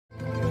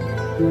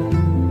Just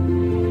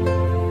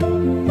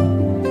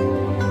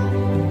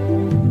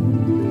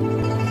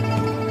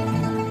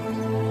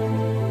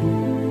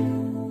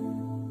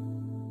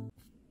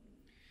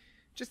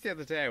the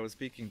other day I was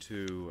speaking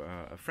to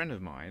a friend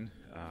of mine,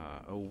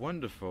 a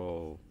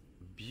wonderful,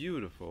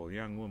 beautiful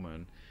young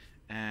woman,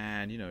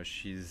 and you know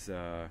she's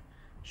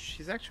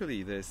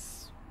actually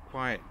this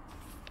quite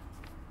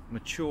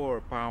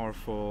mature,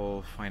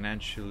 powerful,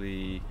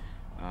 financially,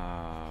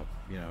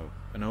 you know,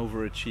 an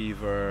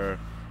overachiever,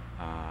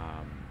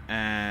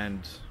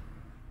 and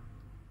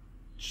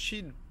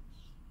she'd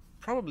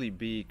probably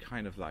be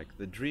kind of like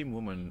the dream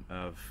woman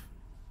of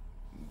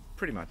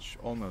pretty much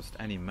almost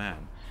any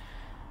man.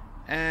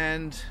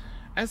 And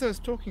as I was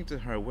talking to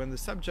her, when the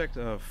subject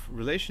of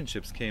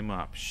relationships came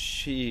up,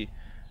 she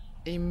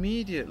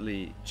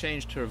immediately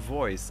changed her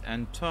voice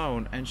and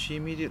tone, and she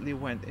immediately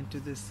went into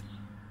this,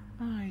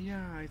 oh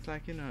yeah, it's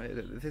like, you know,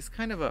 this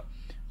kind of a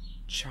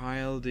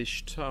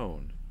childish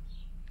tone.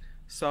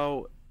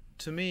 So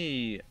to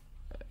me,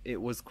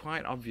 it was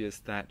quite obvious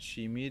that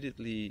she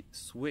immediately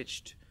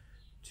switched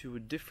to a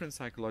different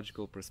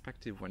psychological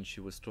perspective when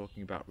she was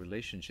talking about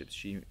relationships.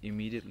 She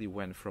immediately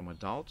went from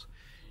adult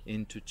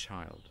into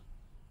child.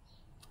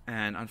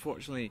 And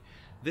unfortunately,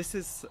 this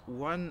is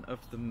one of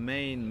the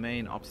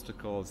main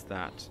obstacles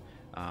that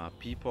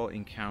people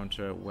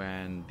encounter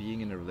when being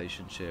in a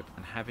relationship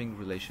and having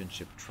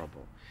relationship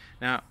trouble.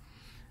 Now,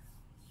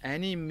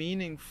 any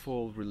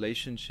meaningful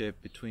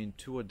relationship between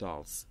two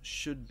adults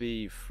should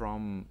be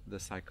from the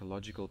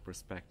psychological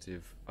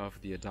perspective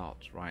of the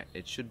adult, right?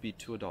 It should be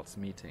two adults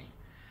meeting.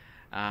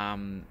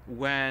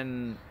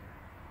 When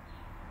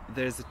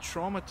there's a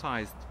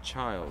traumatized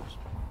child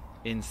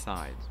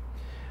inside,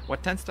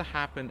 what tends to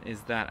happen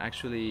is that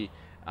actually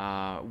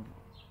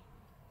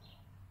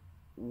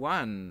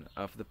one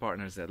of the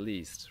partners, at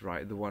least,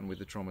 right, the one with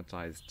the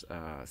traumatized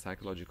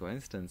psychological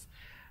instance,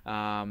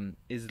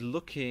 is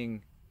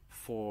looking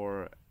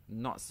for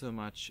not so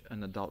much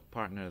an adult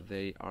partner.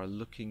 They are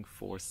looking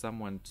for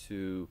someone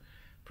to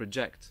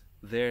project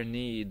their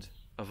need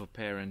of a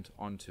parent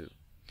onto.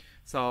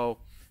 So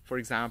for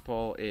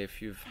example,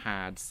 if you've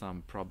had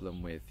some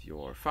problem with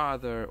your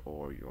father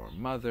or your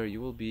mother,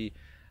 you will be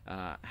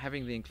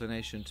having the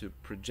inclination to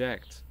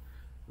project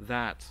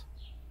that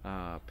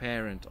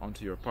parent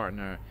onto your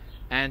partner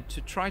and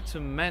to try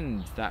to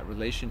mend that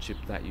relationship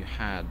that you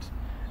had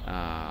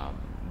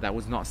that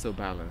was not so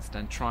balanced,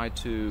 and try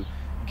to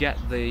get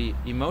the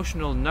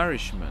emotional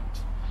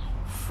nourishment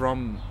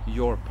from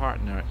your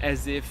partner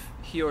as if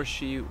he or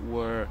she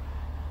were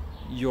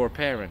your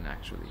parent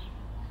actually.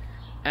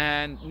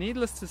 And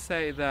needless to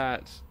say,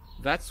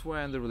 that's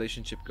when the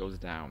relationship goes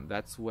down.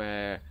 That's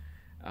where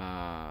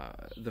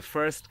the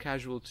first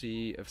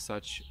casualty of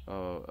such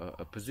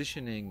a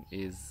positioning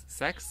is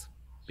sex,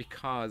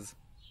 because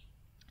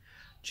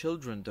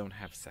children don't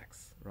have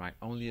sex, right?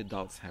 Only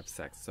adults have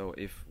sex. So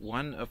if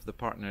one of the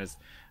partners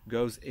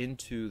goes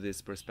into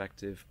this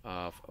perspective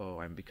of, oh,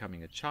 I'm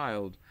becoming a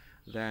child,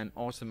 then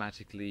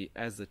automatically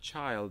as a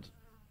child,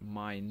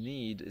 my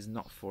need is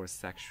not for a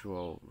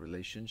sexual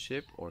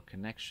relationship or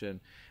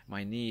connection.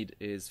 My need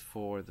is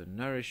for the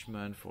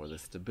nourishment, for the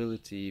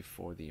stability,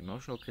 for the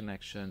emotional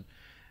connection,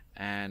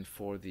 and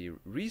for the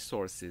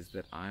resources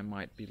that I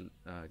might be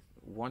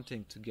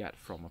wanting to get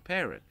from a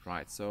parent,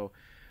 right? So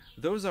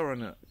those are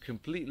on a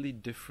completely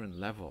different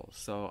level.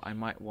 So I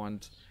might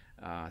want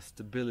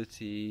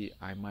stability,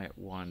 I might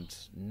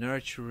want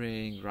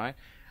nurturing, right?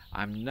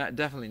 I'm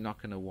definitely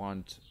not going to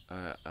want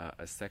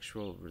a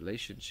sexual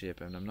relationship,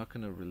 and I'm not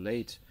going to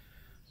relate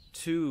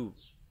to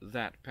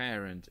that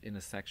parent in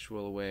a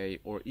sexual way,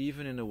 or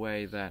even in a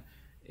way that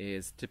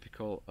is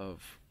typical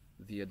of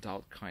the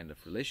adult kind of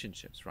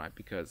relationships, right?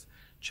 Because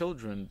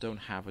children don't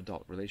have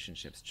adult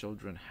relationships.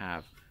 Children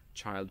have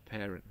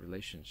child-parent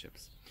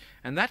relationships.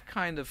 And that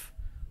kind of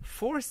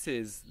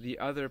forces the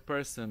other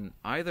person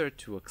either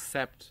to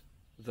accept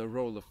the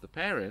role of the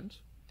parent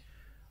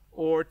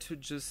or to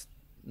just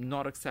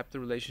not accept the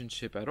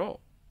relationship at all,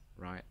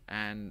 right?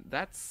 And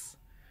that's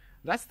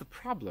the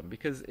problem,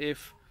 because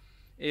if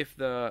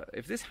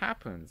this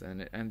happens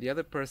and the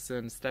other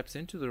person steps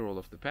into the role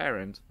of the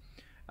parent,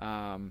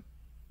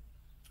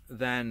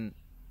 then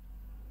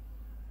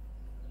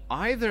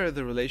either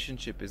the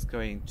relationship is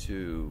going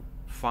to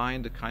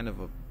find a kind of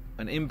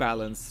an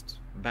imbalanced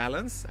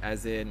balance,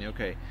 as in,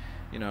 okay,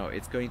 you know,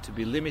 it's going to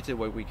be limited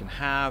what we can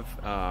have.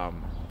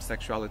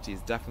 Sexuality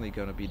is definitely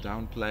going to be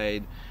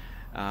downplayed.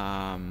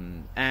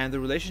 And the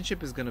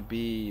relationship is going to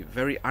be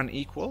very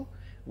unequal,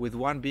 with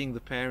one being the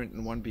parent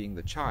and one being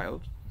the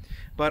child.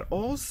 But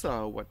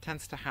also what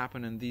tends to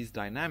happen in these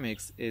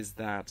dynamics is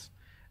that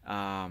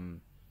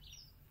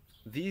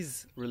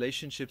these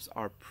relationships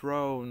are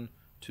prone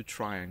to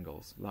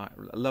triangles,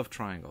 love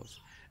triangles,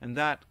 and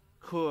that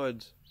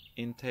could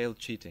entail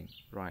cheating,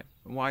 right?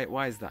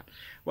 Why is that?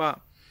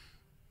 Well,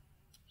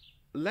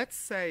 let's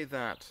say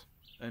that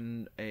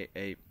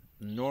a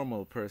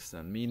normal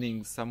person,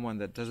 meaning someone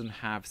that doesn't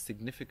have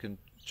significant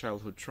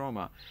childhood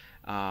trauma,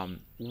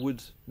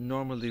 would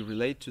normally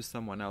relate to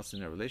someone else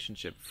in a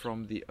relationship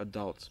from the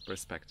adult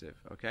perspective,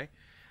 okay?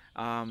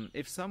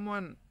 If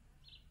someone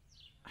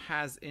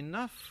has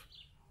enough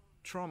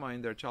trauma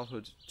in their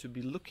childhood to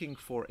be looking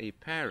for a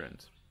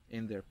parent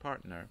in their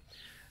partner,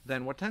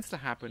 then what tends to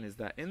happen is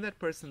that in that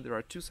person there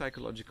are two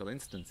psychological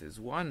instances.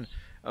 One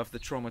of the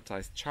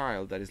traumatized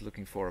child that is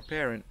looking for a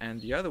parent,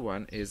 and the other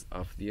one is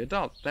of the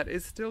adult that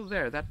is still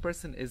there. That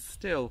person is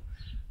still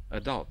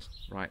adult,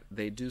 right?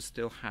 They do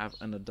still have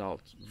an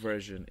adult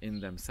version in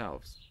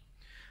themselves.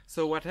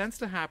 So what tends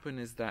to happen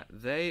is that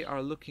they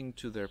are looking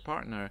to their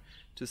partner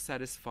to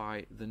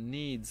satisfy the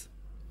needs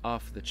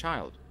of the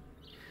child.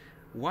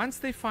 Once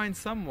they find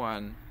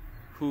someone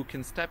who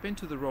can step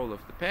into the role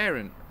of the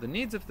parent, the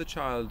needs of the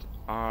child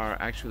are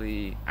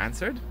actually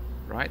answered,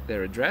 right?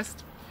 They're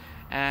addressed,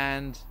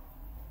 and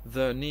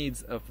the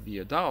needs of the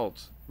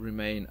adult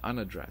remain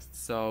unaddressed.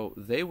 So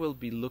they will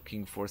be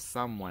looking for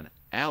someone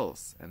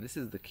else, and this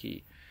is the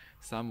key,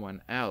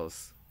 someone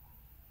else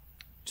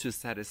to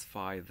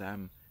satisfy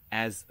them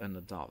as an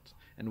adult.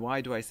 And why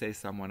do I say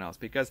someone else?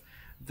 Because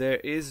there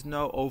is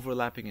no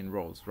overlapping in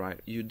roles, right?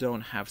 You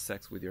don't have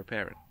sex with your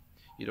parent.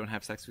 You don't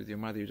have sex with your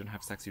mother. You don't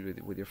have sex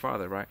with your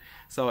father, right?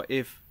 So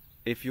if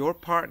your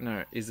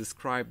partner is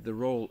ascribed the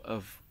role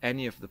of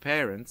any of the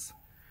parents,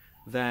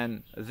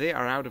 then they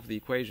are out of the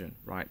equation,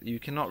 right? You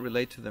cannot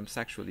relate to them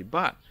sexually,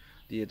 but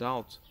the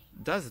adult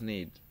does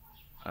need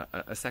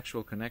a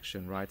sexual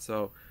connection, right?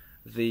 So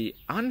the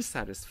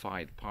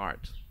unsatisfied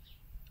part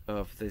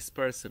of this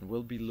person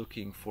will be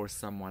looking for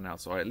someone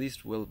else, or at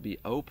least will be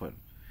open.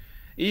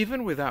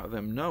 Even without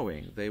them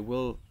knowing, they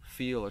will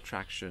feel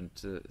attraction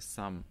to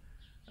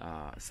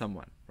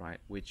someone, right,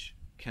 which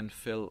can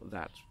fill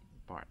that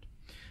part.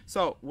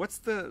 So what's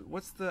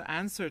the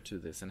answer to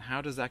this, and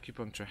how does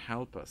acupuncture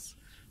help us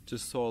to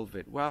solve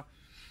it? Well,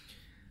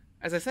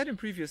 as I said in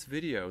previous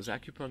videos,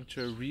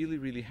 acupuncture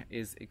really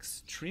is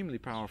extremely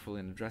powerful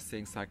in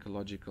addressing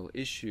psychological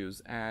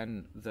issues,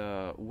 and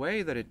the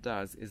way that it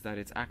does is that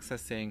it's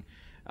accessing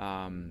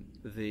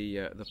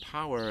the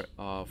power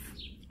of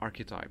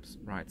archetypes,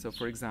 right? So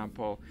for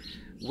example,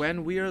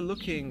 when we are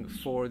looking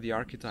for the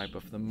archetype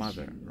of the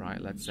mother, right,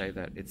 let's say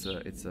that it's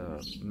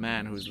a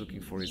man who's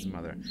looking for his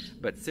mother,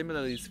 but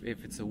similarly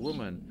if it's a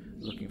woman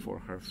looking for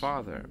her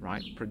father,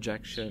 right,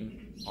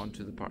 projection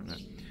onto the partner.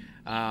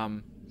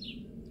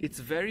 It's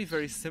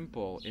very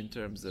simple in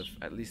terms of,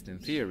 at least in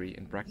theory.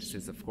 In practice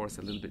is of course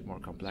a little bit more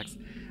complex,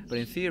 but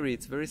in theory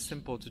it's very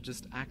simple to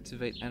just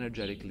activate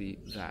energetically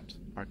that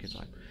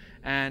archetype.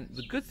 And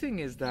the good thing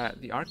is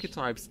that the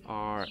archetypes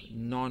are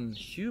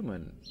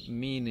non-human,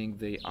 meaning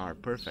they are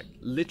perfect,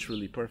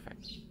 literally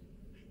perfect.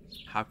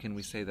 How can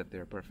we say that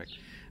they're perfect?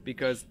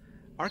 Because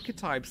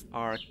archetypes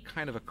are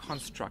kind of a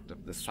construct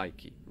of the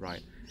psyche,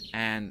 right?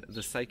 And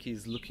the psyche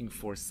is looking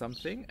for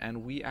something,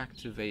 and we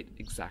activate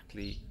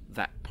exactly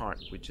that part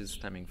which is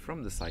stemming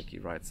from the psyche,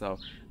 right? So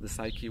the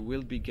psyche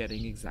will be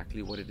getting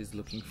exactly what it is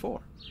looking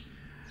for,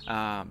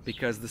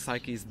 because the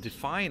psyche is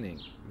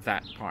defining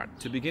that part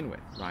to begin with,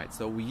 right?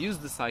 So we use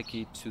the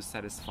psyche to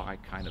satisfy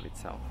kind of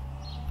itself,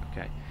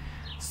 okay?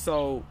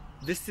 So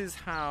this is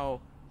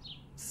how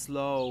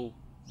slow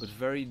but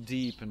very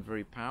deep and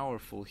very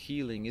powerful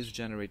healing is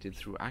generated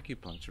through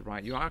acupuncture,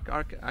 right? You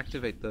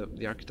activate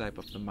the archetype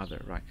of the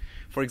mother, right?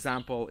 For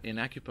example, in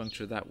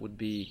acupuncture, that would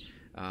be,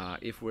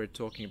 if we're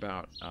talking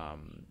about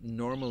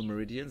normal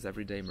meridians,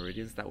 everyday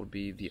meridians, that would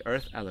be the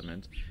earth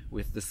element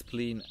with the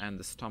spleen and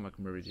the stomach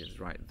meridians,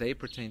 right? They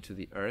pertain to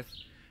the earth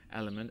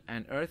element,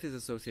 and earth is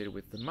associated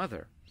with the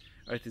mother.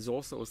 Earth is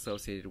also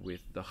associated with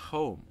the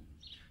home.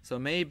 So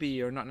maybe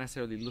you're not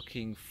necessarily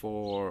looking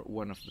for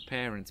one of the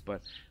parents,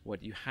 but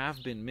what you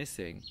have been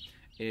missing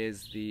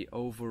is the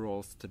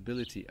overall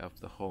stability of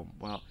the home.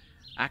 Well,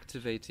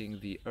 activating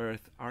the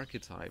earth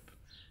archetype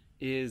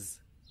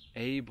is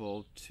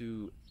able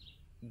to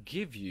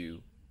give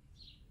you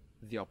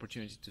the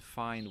opportunity to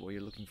find what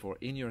you're looking for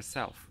in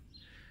yourself.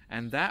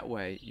 And that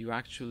way you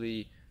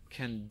actually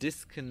can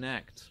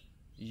disconnect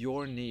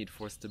your need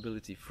for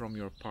stability from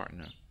your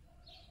partner.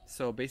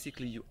 So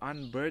basically you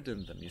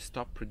unburden them, you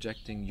stop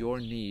projecting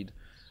your need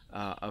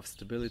of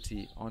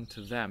stability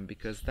onto them,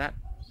 because that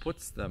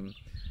puts them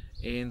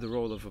in the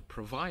role of a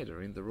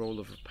provider, in the role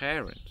of a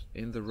parent,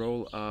 in the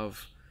role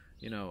of,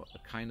 you know, a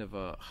kind of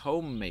a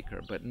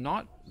homemaker, but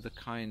not the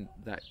kind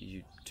that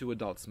you two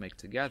adults make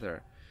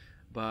together,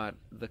 but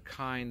the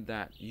kind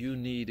that you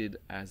needed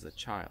as a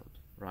child,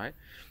 right?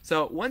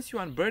 So once you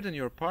unburden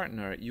your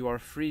partner, you are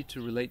free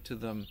to relate to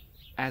them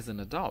as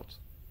an adult,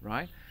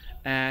 right?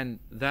 And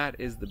that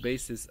is the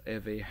basis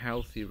of a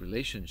healthy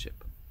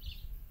relationship.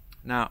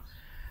 Now,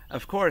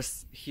 of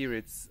course, here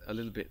it's a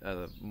little bit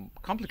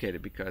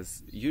complicated,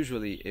 because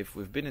usually if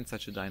we've been in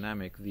such a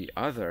dynamic, the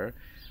other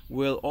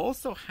will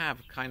also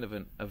have kind of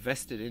a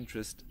vested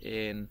interest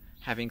in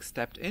having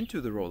stepped into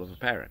the role of a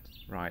parent,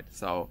 right?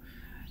 So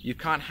you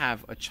can't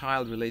have a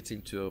child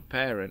relating to a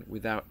parent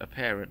without a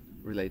parent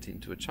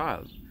relating to a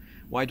child.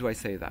 Why do I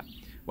say that?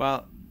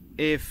 Well,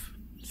 if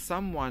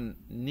someone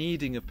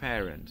needing a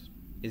parent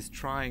is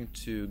trying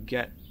to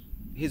get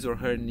his or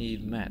her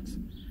need met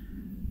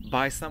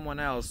by someone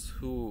else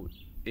who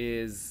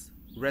is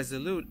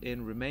resolute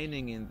in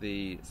remaining in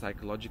the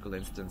psychological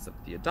instance of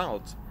the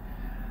adult,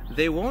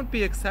 they won't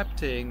be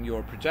accepting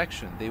your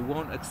projection. They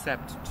won't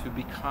accept to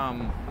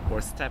become or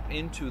step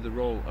into the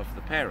role of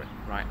the parent,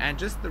 right? And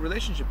just the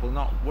relationship will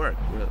not work.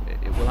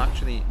 It will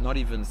actually not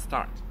even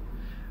start,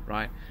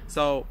 right?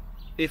 So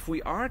if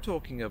we are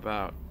talking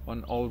about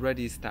an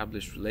already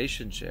established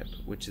relationship,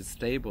 which is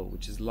stable,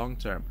 which is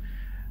long-term,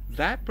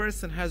 that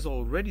person has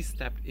already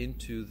stepped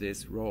into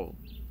this role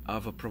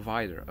of a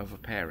provider, of a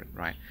parent,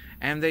 right?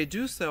 And they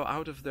do so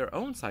out of their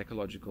own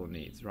psychological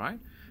needs, right?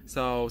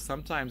 So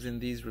sometimes in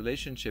these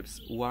relationships,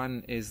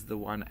 one is the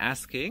one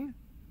asking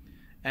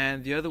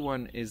and the other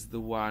one is the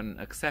one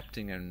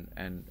accepting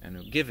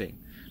and giving.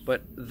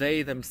 But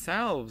they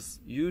themselves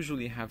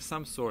usually have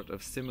some sort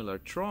of similar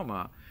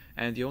trauma,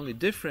 and the only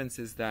difference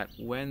is that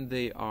when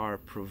they are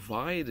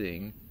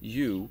providing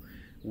you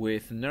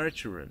with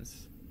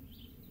nurturance,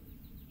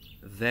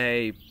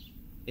 they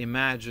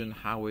imagine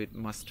how it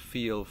must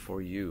feel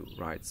for you,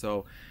 right?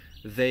 So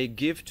they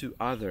give to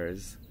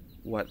others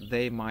what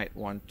they might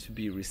want to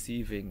be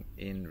receiving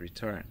in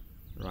return,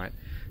 right?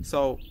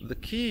 So the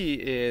key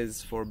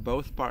is for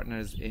both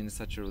partners in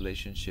such a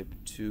relationship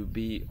to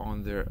be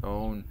on their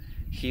own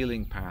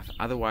healing path.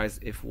 Otherwise,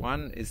 if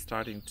one is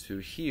starting to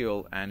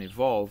heal and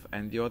evolve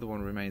and the other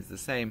one remains the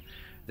same,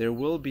 there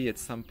will be at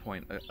some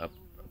point a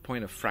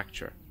point of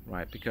fracture,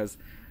 right? Because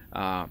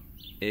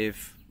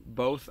if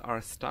both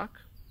are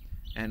stuck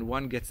and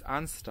one gets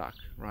unstuck,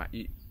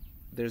 right,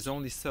 there's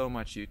only so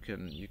much you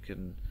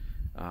can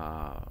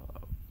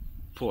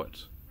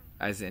put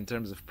as in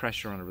terms of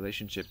pressure on a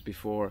relationship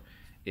before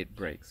it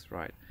breaks,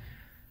 right?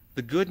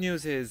 The good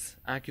news is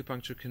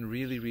acupuncture can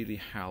really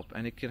help,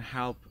 and it can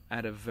help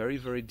at a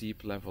very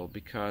deep level,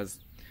 because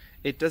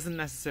it doesn't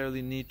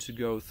necessarily need to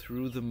go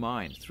through the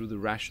mind, through the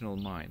rational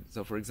mind.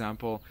 So for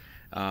example,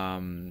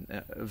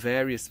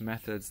 various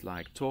methods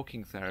like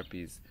talking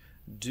therapies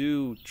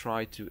do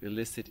try to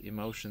elicit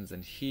emotions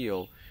and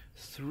heal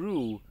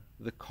through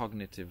the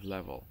cognitive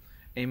level.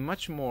 A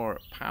much more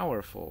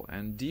powerful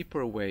and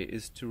deeper way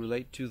is to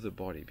relate to the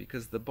body,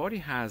 because the body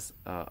has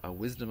a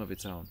wisdom of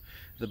its own.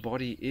 The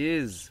body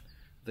is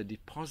the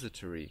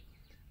depository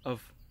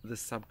of the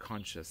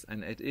subconscious,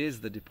 and it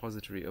is the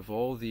depository of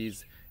all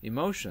these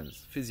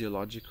emotions,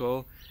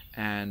 physiological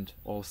and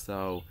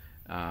also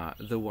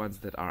the ones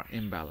that are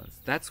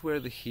imbalanced. That's where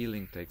the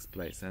healing takes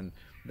place, and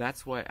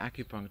that's why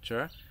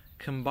acupuncture,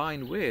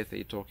 combined with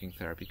a talking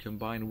therapy,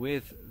 combined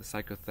with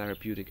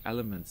psychotherapeutic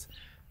elements,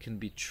 can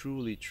be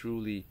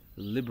truly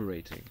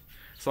liberating.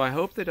 So I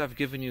hope that I've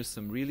given you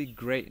some really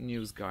great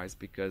news, guys,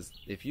 because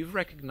if you've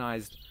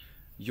recognized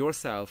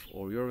yourself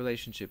or your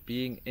relationship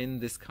being in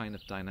this kind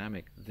of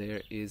dynamic,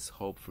 there is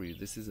hope for you.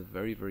 This is a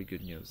very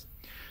good news.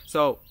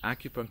 So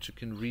acupuncture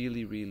can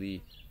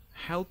really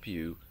help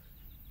you,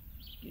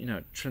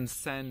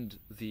 transcend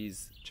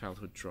these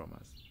childhood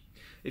traumas.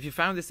 If you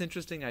found this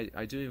interesting,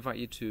 I do invite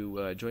you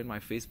to join my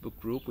Facebook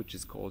group, which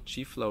is called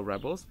Chi Flow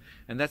Rebels,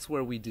 and that's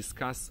where we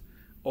discuss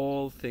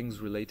all things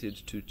related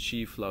to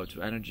chi flow,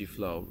 to energy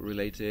flow,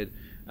 relating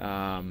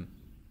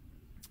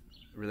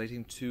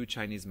to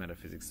Chinese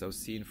metaphysics, so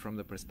seen from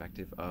the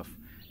perspective of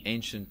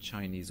ancient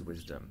Chinese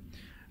wisdom.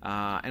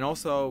 And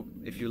also,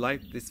 if you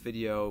liked this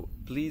video,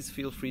 please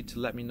feel free to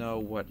let me know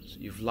what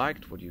you've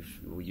liked, what you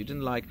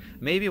didn't like,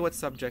 maybe what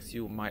subjects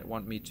you might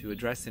want me to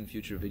address in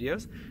future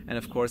videos, and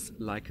of course,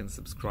 like and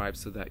subscribe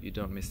so that you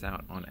don't miss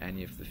out on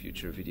any of the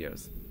future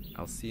videos.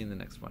 I'll see you in the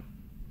next one.